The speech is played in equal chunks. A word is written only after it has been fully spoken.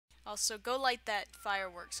Also, go light that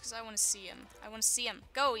fireworks, because I want to see him. I want to see him.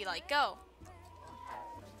 Go, Eli, go!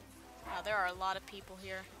 Wow, there are a lot of people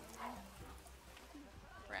here.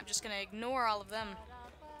 Right, I'm just gonna ignore all of them.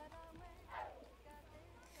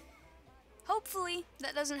 Hopefully,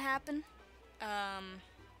 that doesn't happen.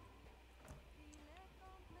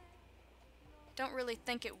 Don't really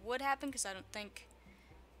think it would happen, because I don't think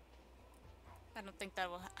that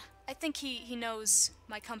will I think he knows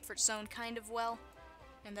my comfort zone kind of well,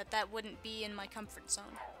 and that wouldn't be in my comfort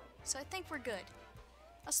zone. So I think we're good.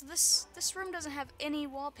 Also, this room doesn't have any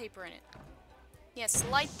wallpaper in it. Yes,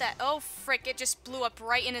 light that. Oh, frick, it just blew up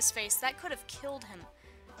right in his face. That could have killed him.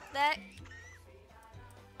 That...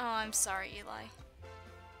 Oh, I'm sorry, Eli.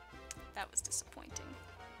 That was disappointing.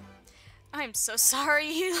 I'm so sorry,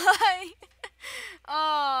 Eli.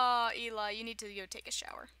 Oh, Eli, you need to go take a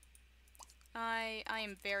shower. I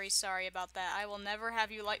am very sorry about that. I will never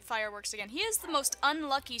have you light fireworks again. He is the most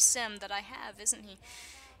unlucky sim that I have, isn't he?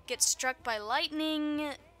 Gets struck by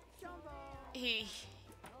lightning. He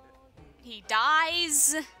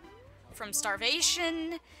dies from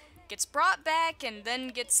starvation, gets brought back, and then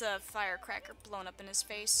gets a firecracker blown up in his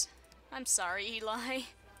face. I'm sorry, Eli.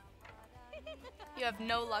 You have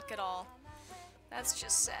no luck at all. That's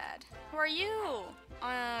just sad. Who are you?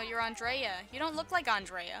 You're Andrea. You don't look like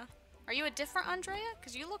Andrea. Are you a different Andrea?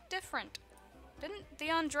 Because you look different. Didn't the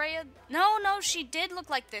Andrea... No, she did look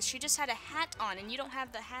like this. She just had a hat on, and you don't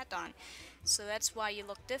have the hat on. So that's why you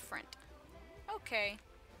look different. Okay.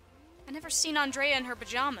 I never seen Andrea in her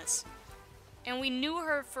pajamas. And we knew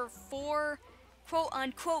her for 4,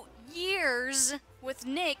 quote-unquote, years with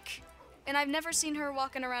Nick, and I've never seen her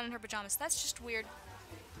walking around in her pajamas. That's just weird.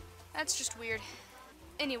 That's just weird.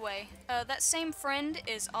 Anyway, that same friend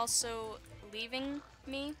is also leaving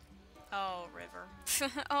me. Oh, River.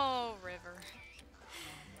 Oh, River.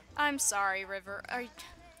 I'm sorry, River.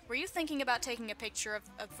 Were you thinking about taking a picture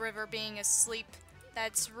of River being asleep?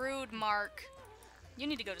 That's rude, Mark. You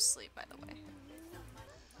need to go to sleep, by the way.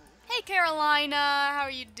 Hey, Carolina! How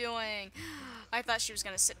are you doing? I thought she was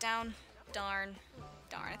gonna sit down. Darn.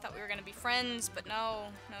 I thought we were gonna be friends, but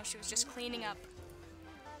no. No, she was just cleaning up.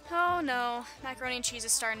 Oh, no. Macaroni and cheese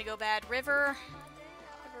is starting to go bad. River,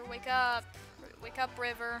 wake up. Wake up,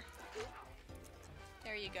 River.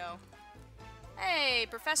 There you go. Hey,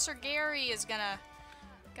 Professor Gary is gonna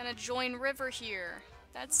join River here.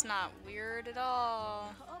 That's not weird at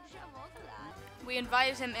all. We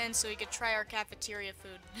invited him in so he could try our cafeteria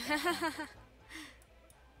food.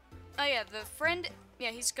 Oh yeah, the friend, yeah,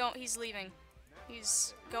 he's leaving.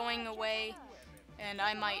 He's going away, and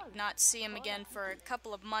I might not see him again for a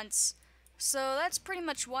couple of months. So that's pretty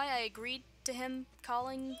much why I agreed to him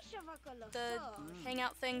calling the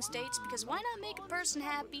hangout things dates, because why not make a person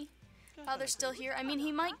happy while they're still here? I mean,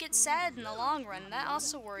 he might get sad in the long run. That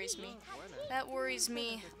also worries me. That worries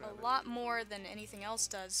me a lot more than anything else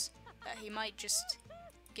does. That he might just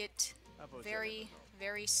get very,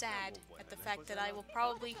 very sad at the fact that I will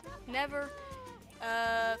probably never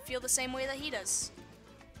feel the same way that he does.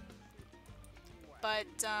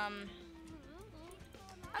 But,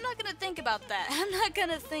 I'm not gonna think about that. I'm not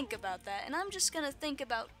gonna think about that. And I'm just gonna think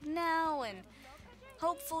about now, and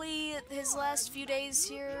hopefully his last few days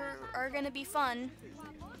here are gonna be fun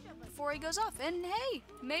before he goes off. And hey,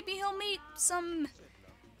 maybe he'll meet someone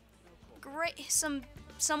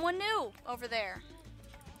new over there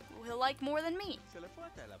who he'll like more than me.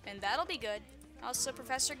 And that'll be good. Also,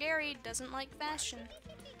 Professor Gary doesn't like fashion.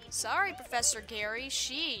 Sorry, Professor Gary.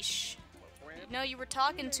 Sheesh. No, you were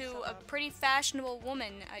talking to a pretty fashionable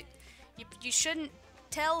woman. You shouldn't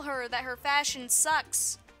tell her that her fashion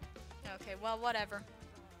sucks. Okay, well, whatever.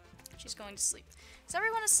 She's going to sleep. Is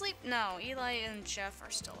everyone asleep? No, Eli and Jeff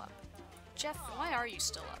are still up. Jeff, why are you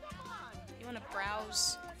still up? You want to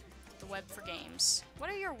browse the web for games. What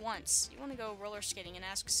are your wants? You want to go roller skating and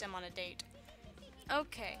ask Sim on a date.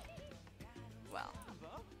 Okay. Well.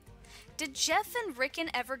 Did Jeff and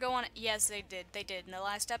Rickon ever go on a... Yes, they did. They did. In the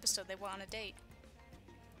last episode, they went on a date.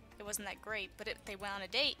 It wasn't that great, but they went on a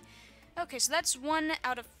date. Okay, so that's 1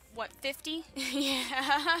 out of, what, 50?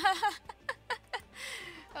 Yeah.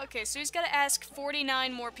 Okay, so he's got to ask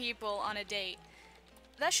 49 more people on a date.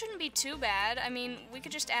 That shouldn't be too bad. I mean, we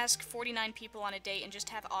could just ask 49 people on a date and just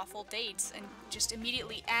have awful dates and just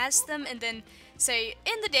immediately ask them and then say,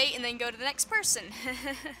 in the date, and then go to the next person.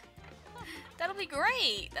 That'll be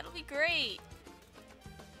great. That'll be great.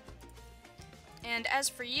 And as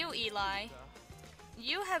for you, Eli,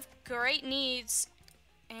 you have great needs,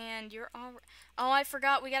 and you're all... Oh, I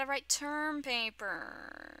forgot. We gotta write term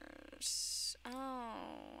papers.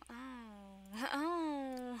 Oh.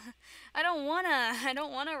 I don't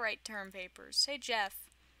wanna write term papers. Hey, Jeff.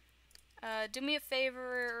 Do me a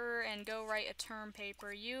favor and go write a term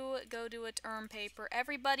paper. You go do a term paper.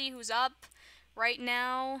 Everybody who's up right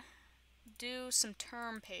now, do some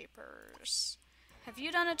term papers. Have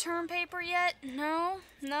you done a term paper yet? No?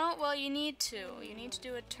 No? Well, you need to. You need to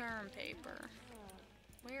do a term paper.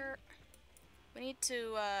 Where? We need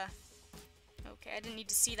to, okay, I didn't need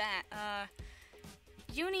to see that.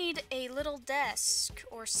 You need a little desk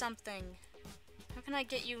or something. How can I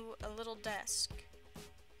get you a little desk?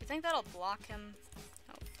 You think that'll block him?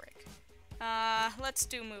 Oh, frick. Let's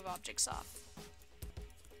do move objects off.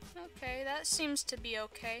 Okay, that seems to be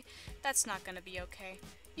okay. That's not gonna be okay.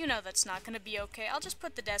 You know that's not gonna be okay. I'll just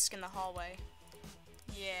put the desk in the hallway.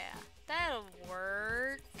 Yeah, that'll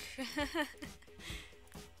work.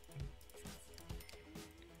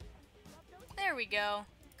 There we go.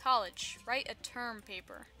 College. Write a term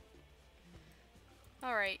paper.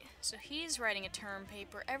 Alright, so he's writing a term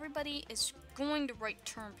paper. Everybody is going to write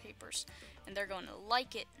term papers, and they're going to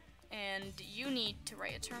like it. And you need to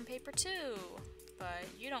write a term paper too, but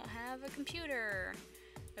you don't have a computer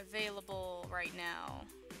available right now.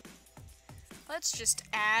 Let's just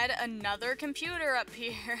add another computer up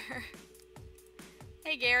here.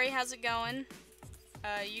 Hey Gary, how's it going?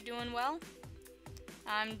 You doing well?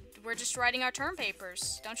 We're just writing our term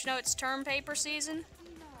papers. Don't you know it's term paper season?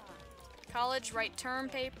 College, write term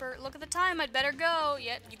paper. Look at the time, I'd better go.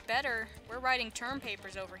 Yep, you better. We're writing term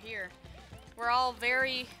papers over here. We're all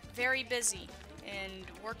very, very busy and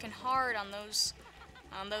working hard on those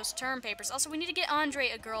term papers. Also, we need to get Andre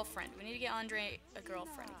a girlfriend.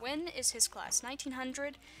 When is his class?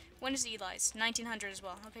 1900? When is Eli's? 1900 as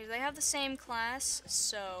well. Okay, they have the same class,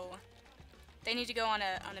 so they need to go on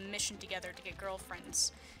a mission together to get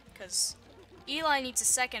girlfriends. Because Eli needs a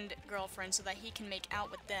second girlfriend so that he can make out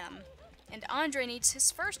with them. And Andre needs his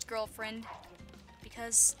first girlfriend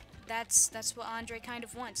because that's what Andre kind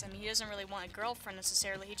of wants. I mean, he doesn't really want a girlfriend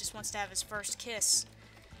necessarily. He just wants to have his first kiss.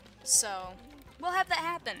 So, we'll have that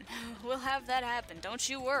happen. We'll have that happen. Don't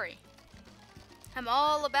you worry. I'm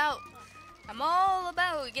all about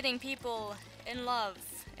getting people in love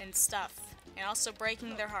and stuff. And also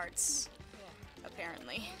breaking their hearts.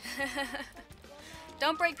 Apparently.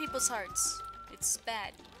 Don't break people's hearts. It's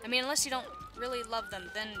bad. I mean, unless you don't really love them,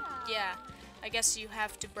 then yeah, I guess you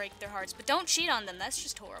have to break their hearts. But don't cheat on them. That's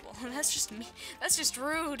just horrible. That's just me. That's just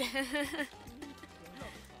rude.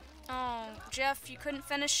 Oh, Jeff, you couldn't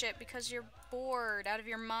finish it because you're bored out of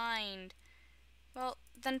your mind. Well,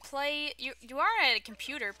 then play. You are at a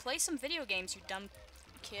computer. Play some video games, you dumb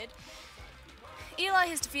kid. Eli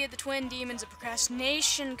has defeated the twin demons of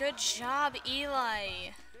procrastination. Good job,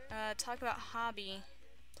 Eli. Talk about hobby.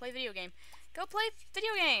 Play video game. Go play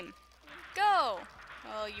video game. Go.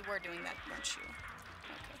 Well, you were doing that, weren't you?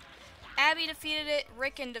 Okay. Abby defeated it.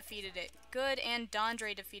 Rickon defeated it. Good, and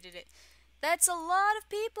Dondre defeated it. That's a lot of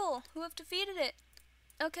people who have defeated it.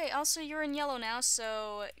 Okay, also you're in yellow now,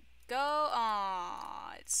 so go.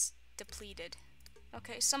 Aww, it's depleted.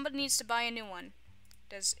 Okay, somebody needs to buy a new one.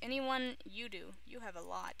 Does anyone? You do. You have a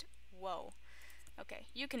lot. Whoa. Okay,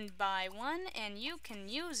 you can buy one, and you can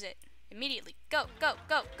use it immediately. Go, go,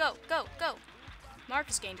 go, go, go, go. Mark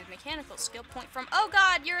has gained a mechanical skill point from... Oh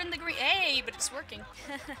god, you're in the green... Hey, but it's working.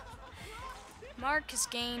 Mark has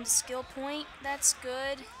gained skill point. That's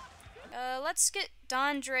good. Let's get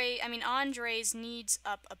Andre's needs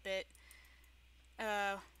up a bit.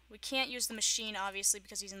 We can't use the machine, obviously,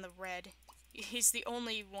 because he's in the red. He's the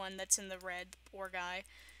only one that's in the red, poor guy.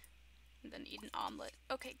 And then eat an omelet.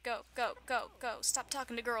 Okay, go, go, go, go. Stop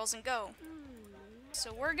talking to girls and go.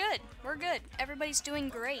 So we're good. We're good. Everybody's doing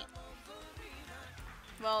great.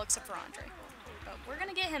 Well, except for Andre. But we're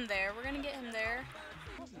gonna get him there. We're gonna get him there.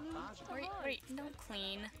 Wait, don't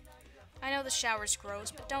clean. I know the shower's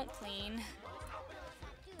gross, but don't clean.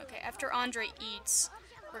 Okay, after Andre eats,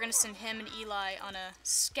 we're gonna send him and Eli on a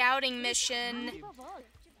scouting mission.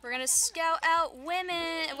 We're gonna scout out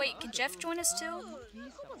women. Wait, can Jeff join us too?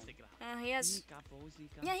 He has...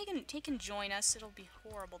 Yeah, he can join us. It'll be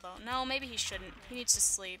horrible though. No, maybe he shouldn't. He needs to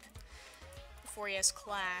sleep before he has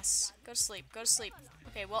class. Go to sleep. Go to sleep.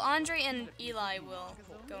 Okay, well, Andre and Eli will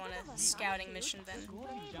go on a scouting mission then.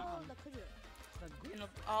 And it'll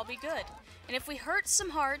all be good. And if we hurt some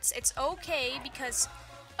hearts, it's okay because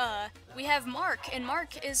we have Mark, and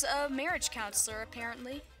Mark is a marriage counselor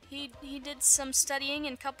apparently. He did some studying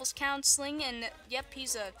in couples counseling, and yep,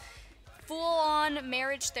 he's a full-on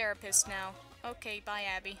marriage therapist now. Okay, bye,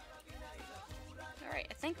 Abby. Alright,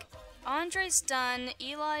 I think Andre's done,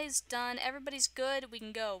 Eli's done, everybody's good. We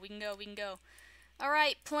can go, we can go, we can go.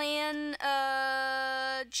 Alright, plan,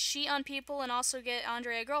 cheat on people and also get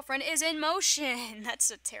Andre a girlfriend is in motion.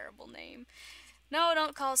 That's a terrible name. No,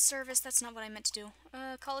 don't call service. That's not what I meant to do.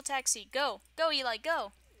 Call a taxi. Go. Go, Eli,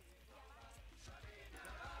 go.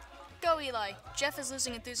 Go, Eli. Jeff is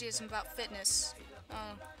losing enthusiasm about fitness.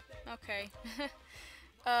 Oh, okay.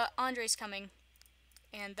 Andre's coming.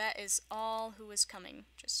 And that is all who is coming.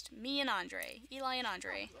 Just me and Andre. Eli and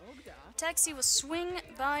Andre. Taxi will swing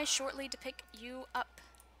by shortly to pick you up.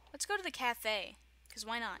 Let's go to the cafe. Because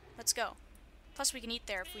why not? Let's go. Plus we can eat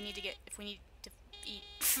there if we need to eat.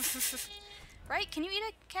 Right? Can you eat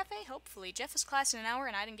at a cafe? Hopefully. Jeff has class in an hour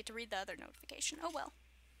and I didn't get to read the other notification. Oh well.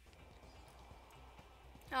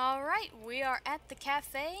 Alright, we are at the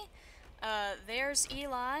cafe. There's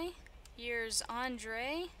Eli. Here's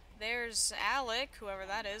Andre. There's Alec, whoever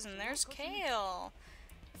that is, and there's Kale.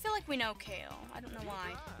 I feel like we know Kale. I don't know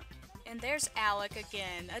why. And there's Alec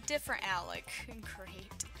again. A different Alec.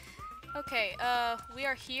 Great. Okay, we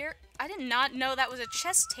are here. I did not know that was a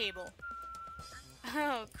chess table.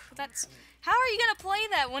 Oh, that's... How are you gonna play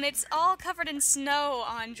that when it's all covered in snow,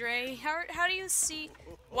 Andre? How do you see...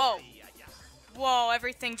 Whoa. Whoa,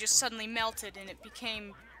 everything just suddenly melted and it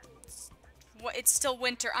became... It's still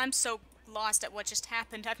winter. I'm so lost at what just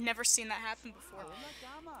happened. I've never seen that happen before.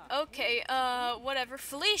 Okay, whatever.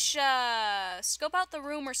 Felicia! Scope out the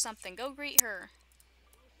room or something. Go greet her.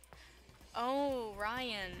 Oh,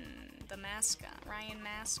 Ryan, the mascot. Ryan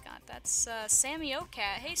Mascot. That's, Sammy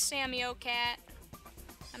Ocat. Hey, Sammy Ocat.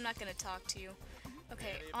 I'm not gonna talk to you.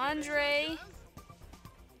 Okay, Andre.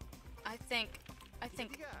 I think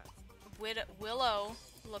Willow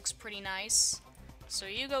looks pretty nice. So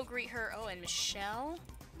you go greet her. Oh, and Michelle?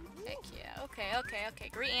 Heck yeah. Okay.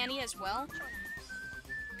 Greet Annie as well.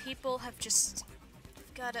 People have just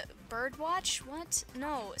got a bird watch? What?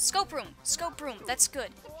 No. Scope room. Scope room. That's good.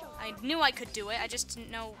 I knew I could do it. I just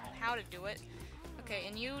didn't know how to do it. Okay,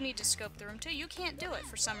 and you need to scope the room too. You can't do it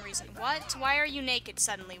for some reason. What? Why are you naked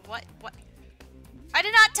suddenly? What? I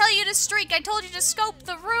did not tell you to streak. I told you to scope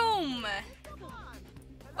the room.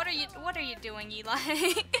 What are you doing, Eli?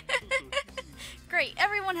 Great.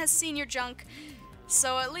 Everyone has seen your junk.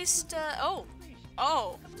 So at least, oh,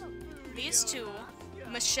 these two.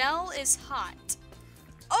 Michelle is hot.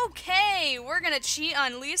 Okay, we're gonna cheat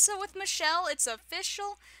on Lisa with Michelle. It's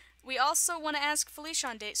official. We also want to ask Felicia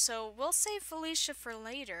on date, so we'll save Felicia for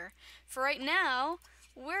later. For right now,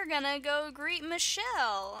 we're gonna go greet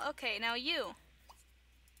Michelle. Okay, now you.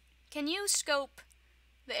 Can you scope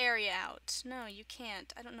the area out? No, you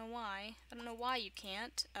can't. I don't know why. I don't know why you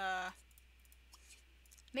can't.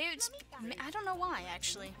 Maybe it's... I don't know why,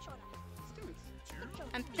 actually.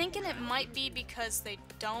 I'm thinking it might be because they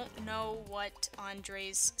don't know what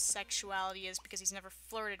Andre's sexuality is because he's never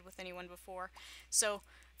flirted with anyone before. So,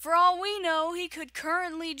 for all we know, he could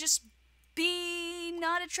currently just be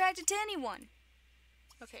not attracted to anyone.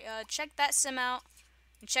 Okay, check that sim out,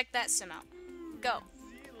 and check that sim out. Go.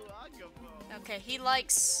 Okay, he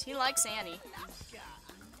likes Annie.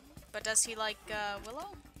 But does he like,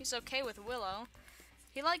 Willow? He's okay with Willow.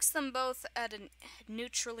 He likes them both at a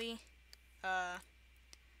neutrally,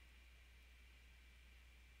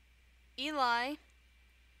 Eli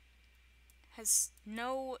has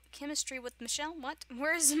no chemistry with Michelle. What?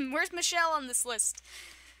 Where's Michelle on this list?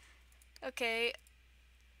 Okay.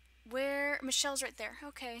 Michelle's right there.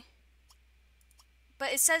 Okay.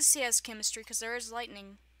 But it says he has chemistry because there is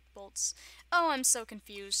lightning bolts. Oh, I'm so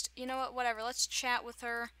confused. You know what? Whatever. Let's chat with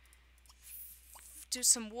her. Do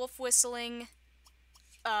some wolf whistling.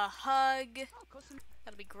 A hug.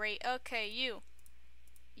 That'll be great. Okay, you.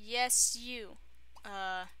 Yes, you.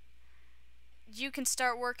 You can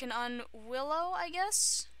start working on Willow, I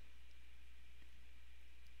guess?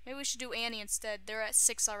 Maybe we should do Annie instead. They're at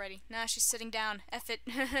 6 already. Nah, she's sitting down. Eff it.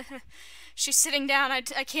 She's sitting down. I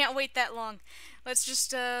can't wait that long. Let's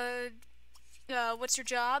just, what's your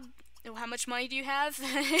job? How much money do you have?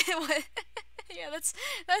 Yeah,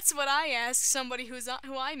 that's what I ask somebody who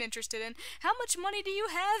I'm interested in. How much money do you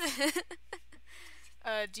have?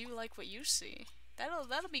 Do you like what you see?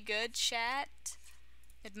 That'll be good. Chat.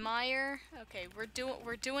 Admire. Okay, we're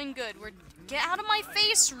doing good. Get out of my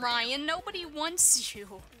face, Ryan. Nobody wants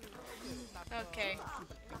you. Okay.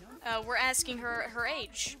 We're asking her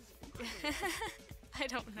age. I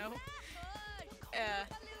don't know.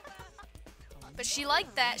 But she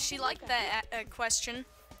liked that. She liked that question.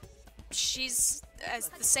 She's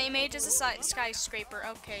the same age as a skyscraper.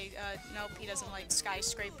 Okay, nope, he doesn't like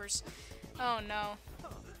skyscrapers. Oh no.